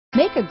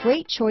Make a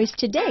great choice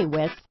today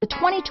with the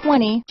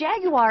 2020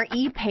 Jaguar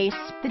E-Pace.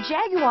 The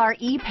Jaguar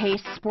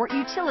E-Pace sport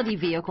utility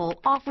vehicle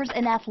offers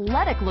an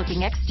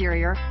athletic-looking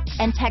exterior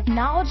and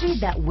technology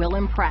that will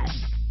impress.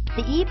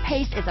 The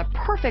E-Pace is a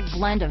perfect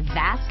blend of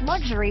vast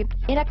luxury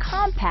in a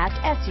compact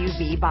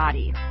SUV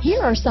body.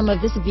 Here are some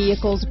of this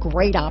vehicle's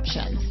great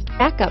options: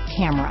 backup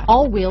camera,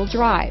 all-wheel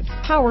drive,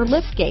 power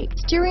liftgate,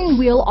 steering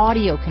wheel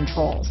audio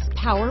controls,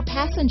 power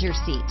passenger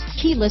seat,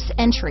 keyless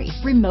entry,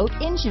 remote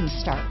engine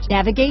start,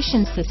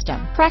 navigation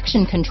system,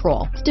 traction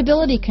control,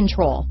 stability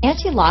control,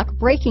 anti-lock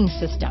braking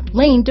system,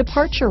 lane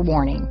departure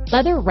warning,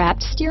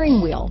 leather-wrapped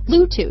steering wheel,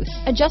 Bluetooth,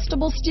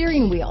 adjustable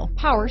steering wheel,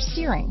 power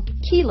steering,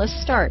 keyless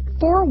start,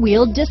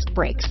 four-wheel disc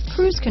brakes,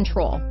 cruise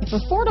control. If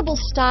affordable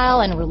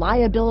style and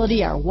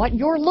reliability are what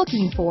you're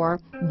looking for,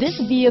 this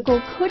vehicle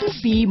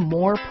couldn't be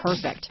more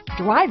perfect.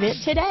 Drive it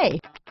today.